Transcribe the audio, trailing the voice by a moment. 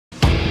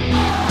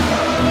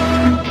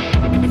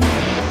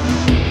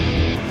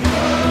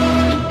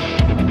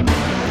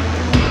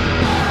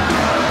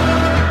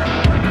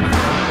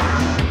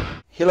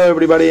Hello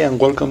everybody and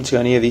welcome to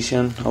a new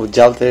edition of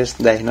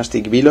Jaltest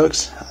Diagnostic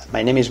Vlogs.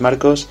 My name is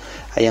Marcos.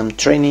 I am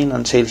training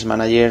and sales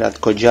manager at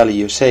Kojali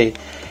USA,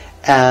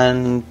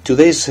 and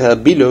today's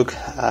vlog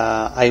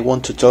I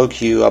want to talk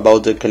to you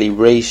about the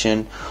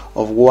calibration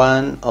of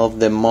one of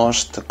the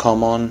most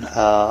common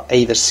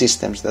ADAS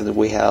systems that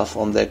we have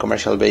on the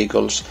commercial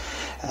vehicles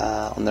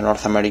on the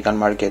North American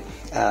market.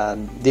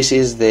 This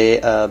is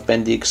the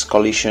BENDIX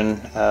collision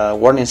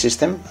warning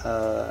system.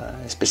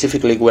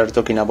 Specifically, we are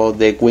talking about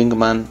the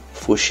Wingman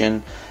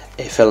Fusion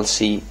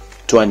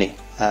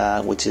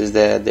FLC20, which is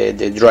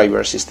the driver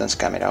assistance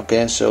camera.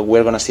 Okay, so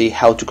we're gonna see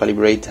how to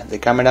calibrate the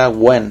camera,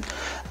 when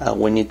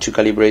we need to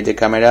calibrate the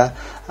camera,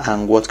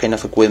 and what kind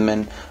of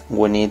equipment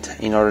we need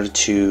in order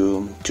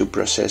to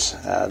process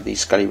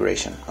this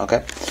calibration.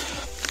 Okay.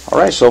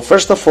 Alright, so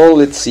first of all,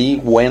 let's see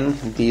when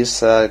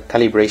this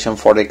calibration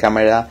for the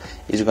camera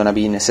is going to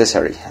be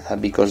necessary,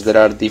 because there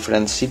are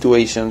different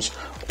situations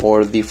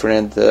or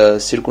different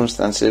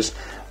circumstances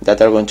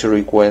that are going to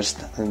request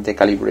the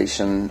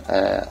calibration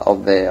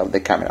of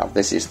the camera, of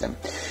the system.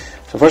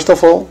 So first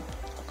of all,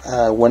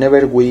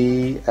 whenever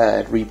we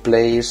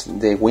replace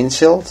the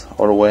windshield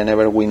or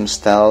whenever we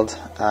installed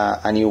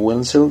a new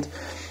windshield,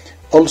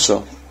 also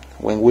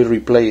when we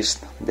replace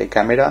the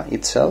camera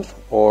itself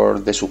or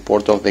the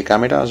support of the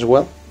camera as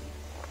well,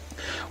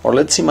 or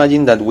let's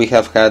imagine that we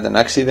have had an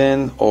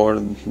accident or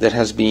there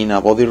has been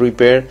a body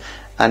repair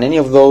and any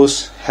of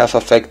those have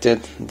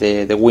affected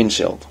the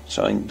windshield.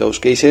 So in those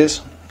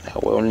cases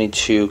we will need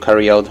to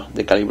carry out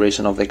the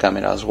calibration of the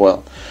camera as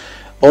well.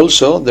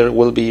 Also, there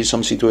will be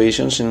some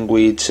situations in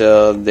which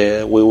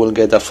we will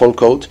get a fault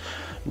code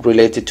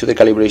related to the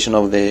calibration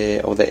of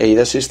the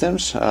ADAS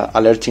systems,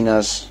 alerting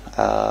us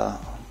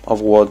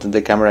of what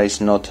the camera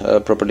is not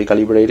properly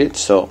calibrated.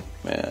 So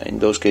in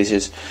those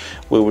cases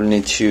we will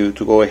need to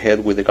go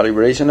ahead with the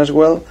calibration as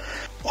well.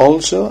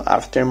 Also,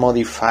 after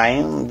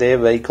modifying the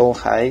vehicle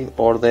height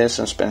or the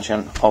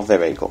suspension of the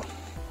vehicle.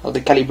 Well,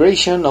 the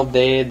calibration of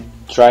the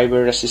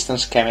driver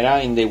assistance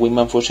camera in the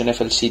Wingman Fusion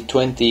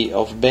FLC20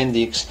 of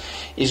BENDIX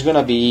is going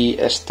to be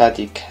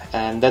static,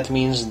 and that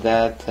means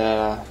that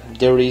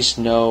there is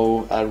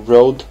no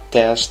road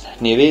test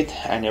needed,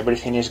 and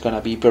everything is going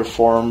to be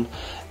performed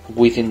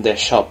within the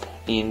shop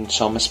in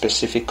some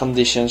specific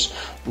conditions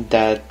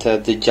that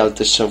the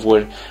Jaltest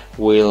software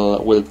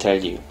will tell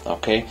you.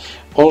 Okay.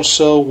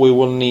 Also, we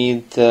will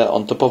need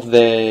on top of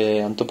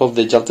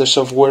the Jaltest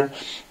software,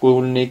 we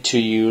will need to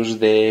use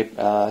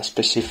the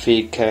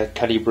specific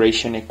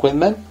calibration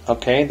equipment.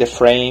 Okay, the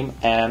frame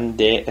and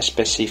the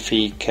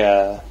specific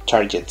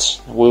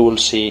targets. We will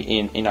see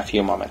in a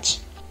few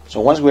moments.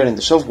 So once we are in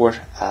the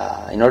software,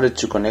 in order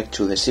to connect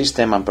to the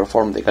system and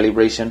perform the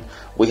calibration,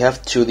 we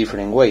have two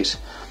different ways.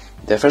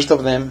 The first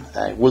of them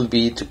will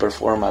be to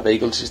perform a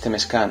vehicle system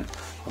scan,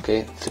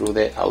 okay, through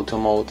the auto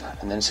mode,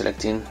 and then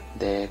selecting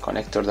the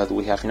connector that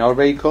we have in our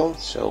vehicle.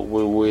 So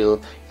we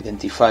will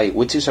identify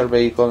which is our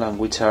vehicle and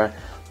which are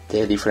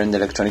the different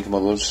electronic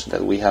modules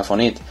that we have on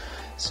it.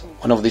 So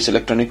one of these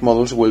electronic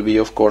modules will be,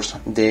 of course,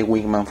 the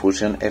Wingman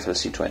Fusion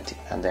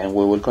FLC20, and then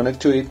we will connect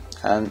to it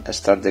and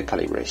start the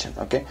calibration.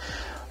 Okay.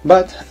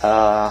 But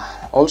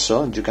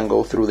also you can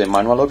go through the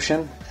manual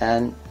option,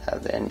 and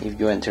then if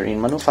you enter in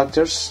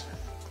manufacturers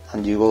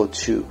and you go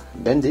to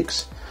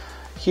BENDIX,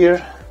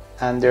 here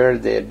under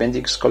the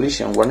BENDIX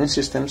collision warning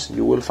systems,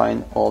 you will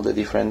find all the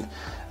different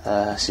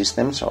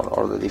systems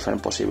or the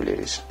different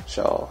possibilities.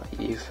 So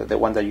if the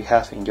one that you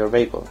have in your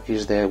vehicle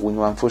is the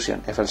Wingman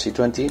Fusion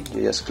FLC20,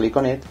 you just click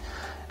on it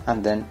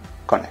and then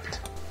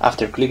connect.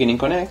 After clicking in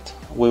connect,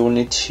 we will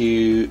need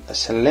to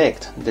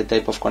select the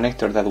type of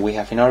connector that we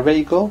have in our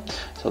vehicle.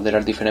 So there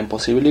are different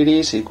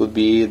possibilities. It could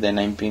be the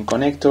 9-pin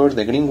connector,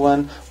 the green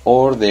one,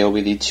 or the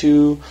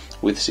OBD2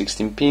 with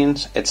 16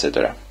 pins,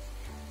 etc.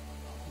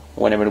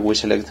 Whenever we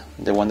select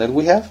the one that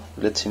we have,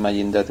 let's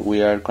imagine that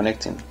we are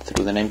connecting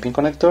through the 9-pin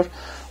connector,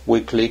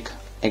 we click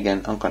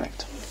again on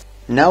connect.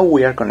 Now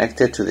we are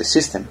connected to the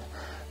system,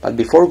 but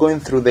before going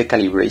through the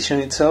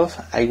calibration itself,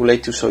 I would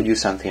like to show you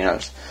something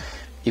else.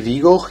 If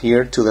you go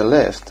here to the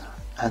left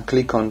and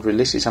click on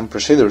releases and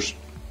procedures,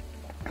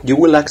 you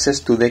will access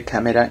to the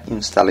camera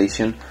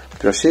installation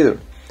procedure,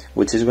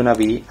 which is going to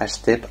be a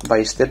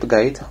step-by-step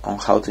guide on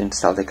how to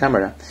install the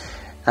camera.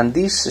 And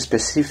this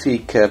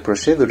specific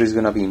procedure is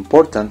going to be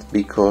important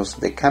because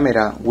the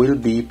camera will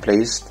be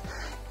placed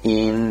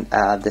in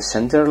the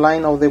center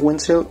line of the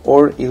windshield,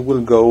 or it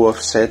will go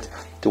offset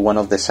to one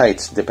of the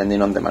sides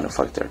depending on the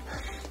manufacturer.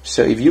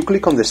 So if you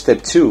click on the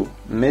step 2,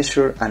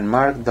 measure and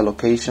mark the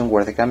location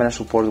where the camera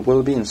support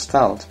will be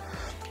installed,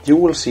 you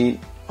will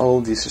see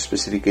all these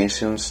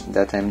specifications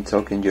that I'm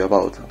talking to you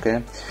about.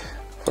 Okay,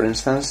 for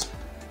instance,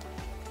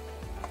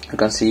 you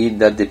can see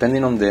that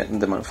depending on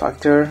the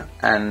manufacturer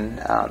and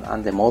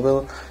the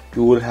model,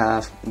 you will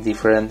have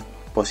different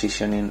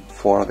positioning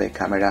for the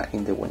camera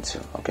in the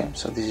windshield. Okay,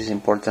 so this is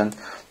important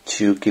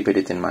to keep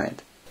it in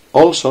mind.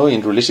 Also,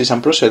 in releases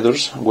and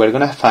procedures, we're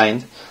gonna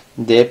find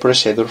the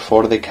procedure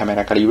for the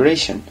camera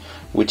calibration,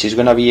 which is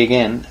gonna be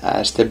again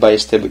a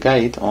step-by-step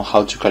guide on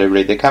how to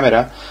calibrate the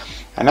camera.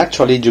 And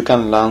actually you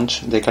can launch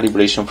the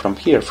calibration from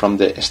here, from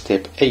the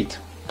step 8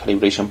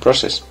 calibration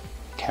process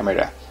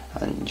camera,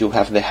 and you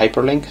have the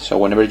hyperlink, so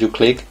whenever you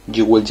click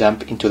you will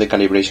jump into the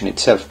calibration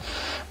itself.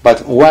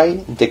 But why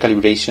the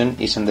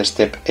calibration is in the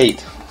step 8?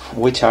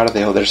 Which are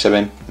the other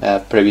 7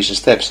 previous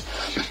steps?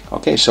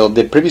 Okay, so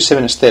the previous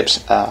 7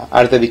 steps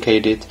are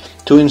dedicated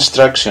to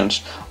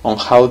instructions on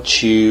how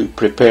to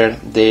prepare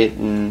the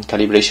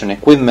calibration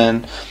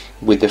equipment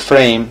with the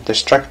frame, the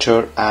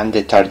structure and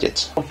the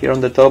targets. Here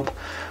on the top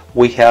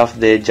we have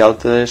the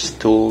Jaltest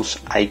tools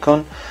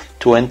icon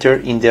to enter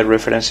in the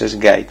references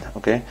guide.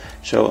 Okay,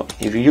 so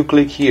if you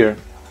click here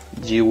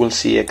you will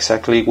see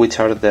exactly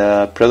which are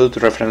the product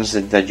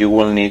references that you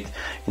will need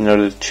in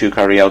order to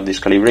carry out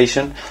this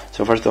calibration.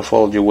 So first of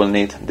all you will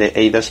need the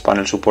ADAS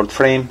panel support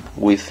frame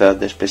with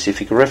the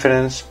specific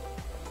reference,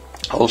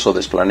 also the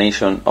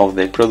explanation of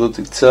the product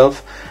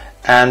itself,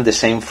 and the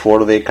same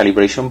for the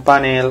calibration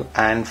panel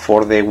and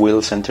for the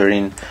wheel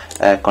centering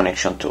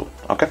connection tool.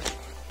 Okay,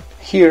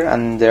 here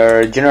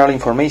under general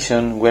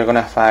information we're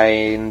gonna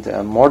find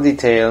more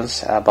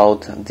details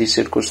about these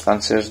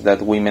circumstances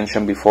that we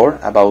mentioned before,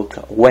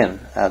 about when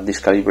this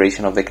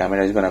calibration of the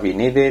camera is gonna be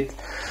needed.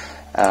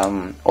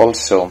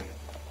 Also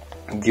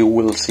you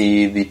will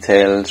see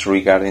details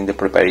regarding the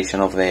preparation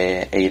of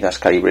the ADAS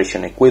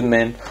calibration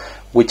equipment,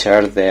 which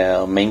are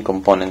the main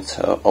components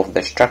of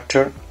the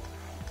structure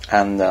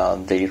and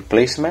their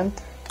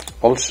placement.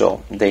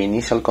 Also the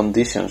initial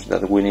conditions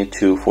that we need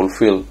to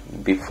fulfill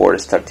before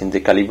starting the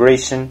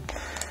calibration,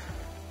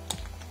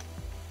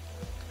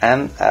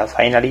 and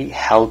finally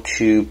how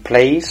to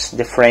place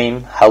the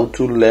frame, how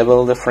to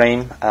level the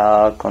frame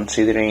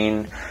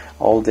considering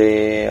all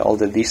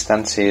the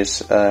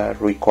distances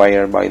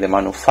required by the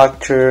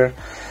manufacturer,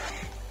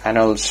 and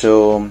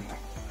also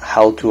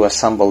how to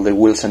assemble the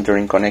wheel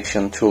centering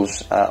connection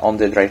tools on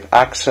the drive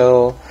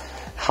axle,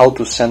 how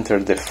to center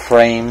the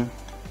frame.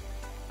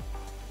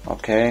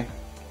 Okay,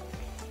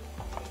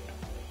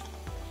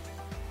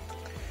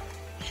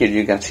 here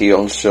you can see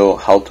also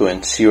how to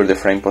ensure the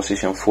frame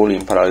position fully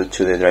in parallel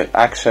to the drive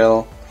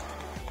axle.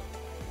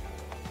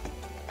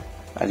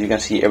 As you can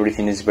see,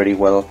 everything is very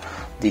well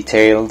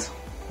detailed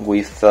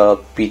with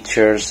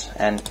pictures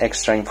and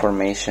extra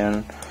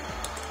information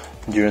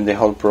during the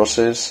whole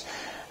process.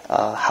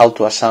 How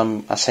to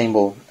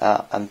assemble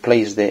and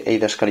place the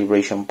ADAS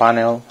calibration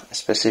panel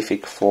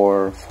specific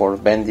for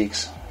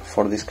BENDIX,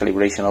 for this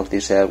calibration of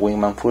this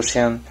Wingman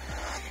Fusion,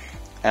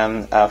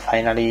 and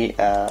finally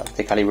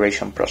the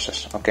calibration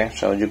process. Okay,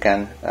 so you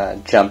can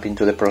jump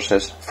into the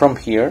process from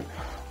here,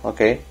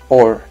 okay,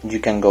 or you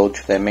can go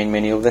to the main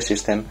menu of the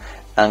system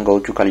and go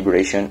to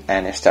calibration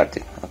and start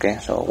it. Okay,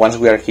 so once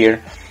we are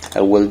here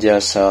I will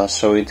just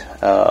show it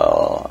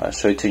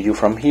to you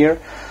from here.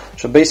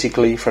 So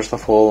basically, first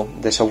of all,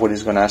 the software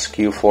is going to ask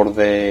you for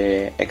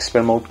the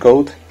expert mode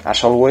code.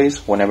 As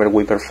always, whenever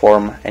we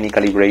perform any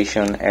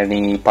calibration,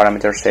 any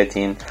parameter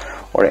setting,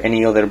 or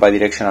any other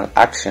bidirectional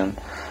action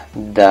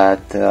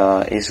that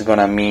is going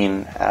to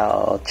mean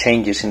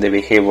changes in the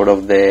behavior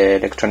of the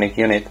electronic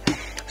unit,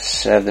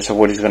 the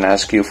software is going to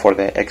ask you for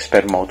the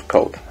expert mode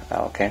code.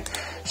 Okay,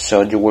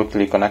 so you will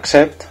click on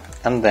accept,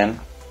 and then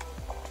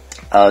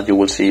you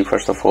will see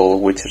first of all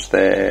which is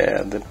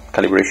the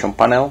calibration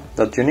panel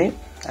that you need.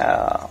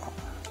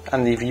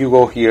 And if you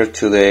go here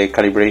to the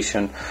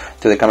calibration,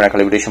 to the camera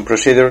calibration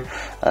procedure,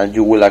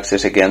 you will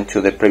access again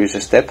to the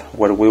previous step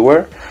where we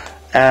were,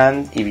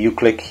 and if you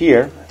click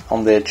here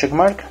on the check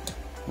mark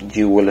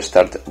you will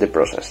start the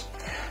process.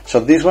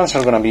 So these ones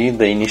are going to be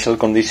the initial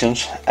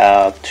conditions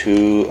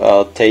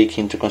to take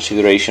into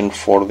consideration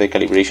for the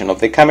calibration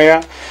of the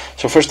camera.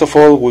 So first of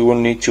all, we will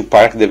need to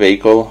park the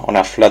vehicle on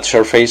a flat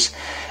surface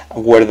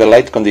where the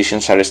light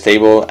conditions are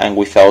stable and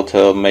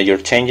without major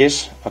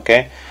changes.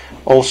 Okay.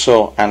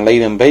 Also,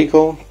 unladen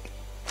vehicle,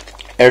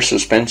 air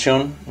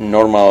suspension,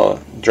 normal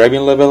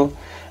driving level,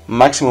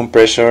 maximum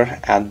pressure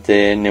at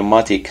the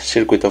pneumatic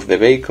circuit of the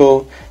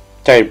vehicle,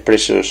 tire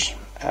pressures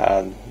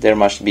there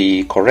must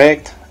be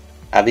correct,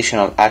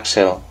 additional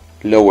axle,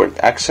 lowered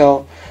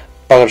axle,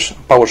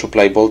 power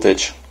supply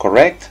voltage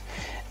correct,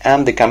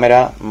 and the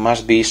camera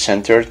must be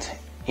centered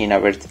in a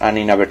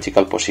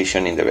vertical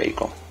position in the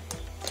vehicle.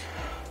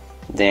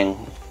 Then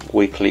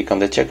we click on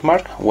the check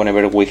mark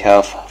whenever we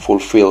have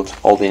fulfilled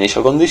all the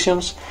initial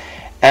conditions,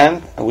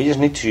 and we just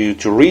need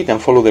to read and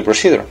follow the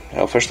procedure.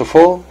 First of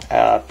all,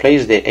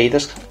 place the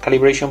ADAS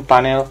calibration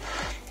panel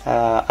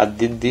at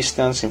the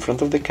distance in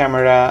front of the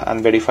camera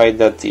and verify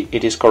that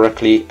it is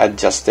correctly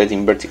adjusted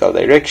in vertical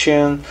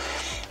direction.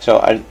 So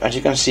as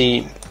you can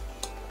see,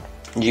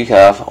 you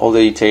have all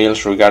the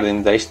details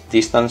regarding the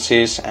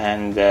distances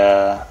and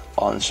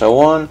so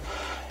on.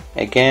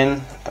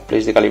 Again,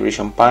 place the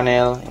calibration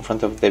panel in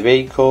front of the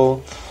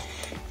vehicle.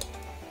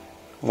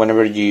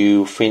 Whenever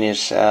you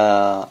finish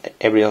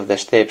every of the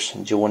steps,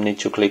 you will need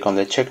to click on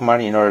the check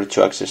mark in order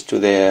to access to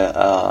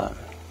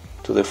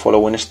the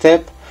following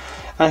step.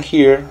 And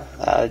here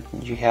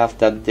you have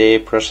that the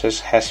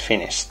process has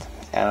finished,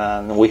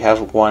 and we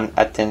have one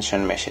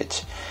attention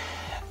message.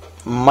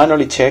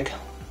 Manually check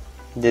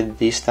the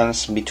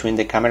distance between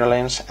the camera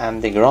lens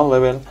and the ground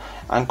level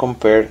and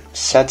compare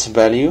such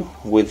value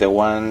with the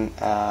one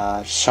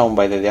shown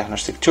by the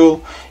diagnostic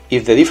tool.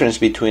 If the difference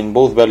between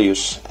both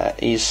values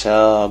is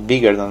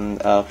bigger than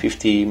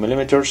 50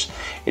 millimeters,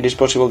 it is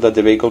possible that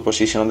the vehicle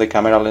position on the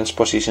camera lens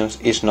positions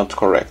is not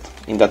correct.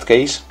 In that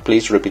case,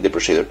 please repeat the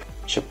procedure.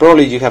 So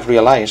probably you have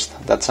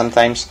realized that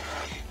sometimes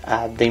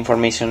the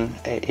information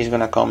is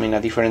going to come in a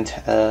different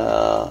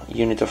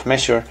unit of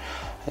measure.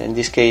 In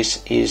this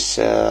case is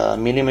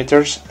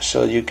millimeters,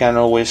 so you can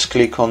always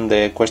click on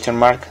the question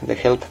mark, the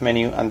help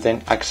menu, and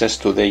then access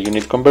to the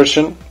unit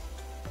conversion.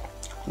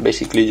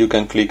 Basically you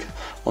can click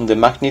on the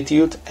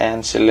magnitude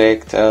and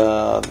select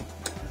the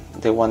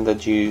one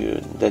that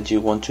you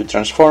want to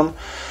transform.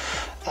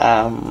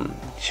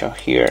 So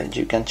here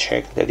you can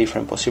check the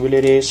different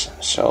possibilities.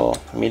 So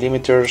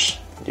millimeters,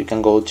 you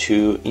can go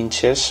to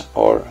inches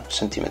or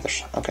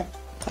centimeters. Okay,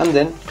 and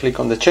then click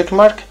on the check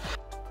mark.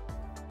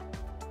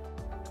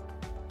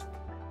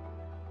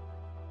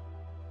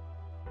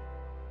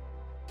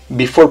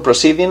 Before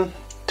proceeding,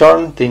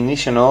 turn the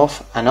ignition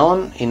off and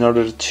on in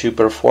order to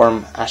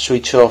perform a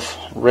switch off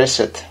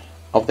reset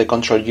of the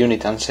control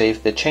unit and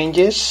save the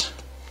changes.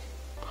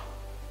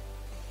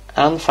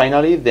 And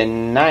finally, the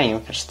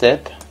 9th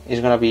step is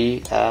going to be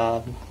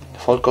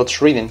fault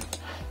codes reading.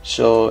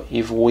 So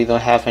if we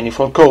don't have any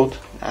fault code,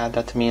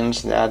 that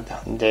means that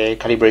the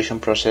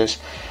calibration process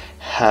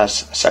has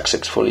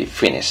successfully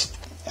finished.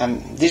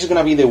 And this is going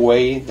to be the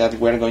way that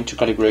we're going to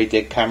calibrate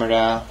the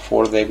camera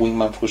for the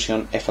Wingman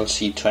Fusion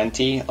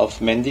FLC20 of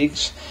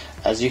BENDIX.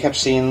 As you have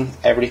seen,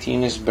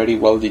 everything is very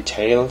well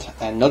detailed,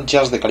 and not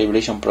just the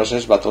calibration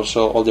process, but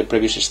also all the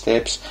previous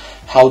steps,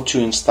 how to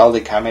install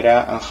the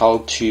camera and how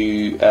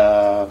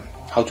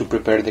to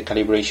prepare the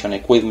calibration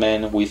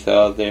equipment with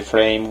the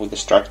frame, with the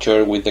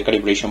structure, with the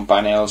calibration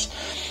panels,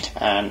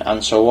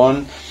 and so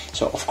on.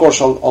 So of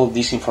course all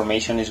this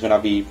information is going to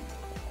be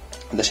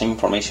the same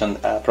information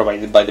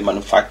provided by the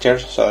manufacturer,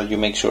 so you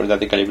make sure that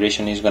the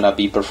calibration is going to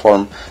be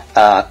performed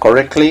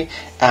correctly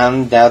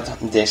and that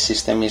the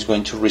system is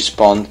going to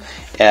respond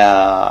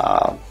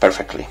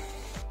perfectly.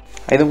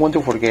 I don't want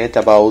to forget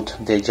about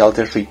the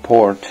Jaltest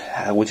report,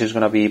 which is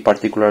going to be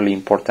particularly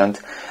important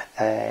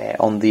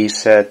on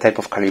this type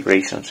of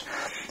calibrations.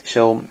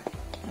 So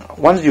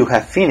once you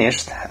have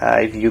finished,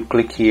 if you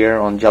click here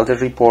on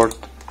Jaltest report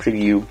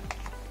preview,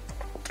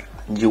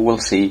 you will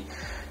see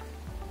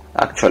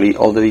actually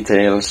all the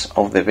details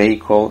of the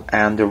vehicle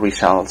and the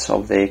results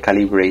of the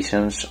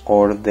calibrations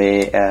or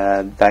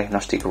the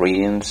diagnostic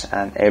readings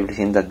and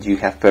everything that you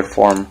have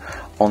performed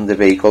on the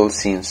vehicle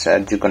since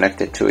you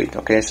connected to it.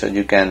 Okay, so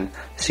you can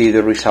see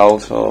the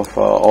results of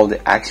all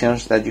the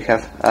actions that you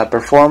have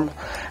performed,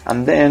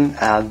 and then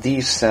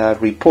this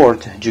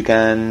report you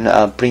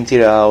can print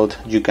it out,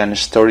 you can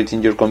store it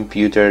in your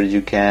computer,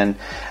 you can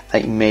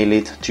email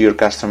it to your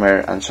customer,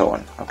 and so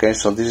on. Okay,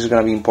 so this is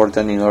going to be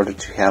important in order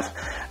to have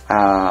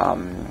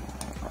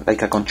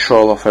like a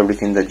control of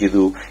everything that you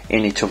do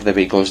in each of the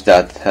vehicles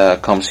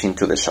that comes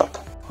into the shop.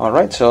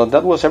 Alright, so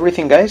that was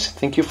everything, guys.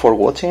 Thank you for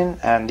watching,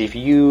 and if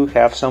you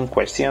have some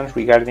questions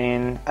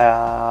regarding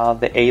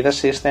the ADAS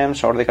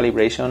systems or the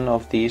calibration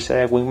of this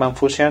Wingman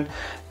Fusion,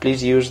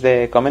 please use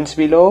the comments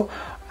below,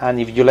 and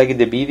if you like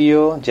the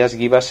video, just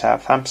give us a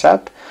thumbs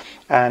up,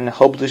 and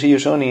hope to see you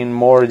soon in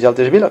more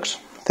Jaltest vlogs.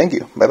 Thank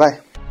you, bye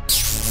bye.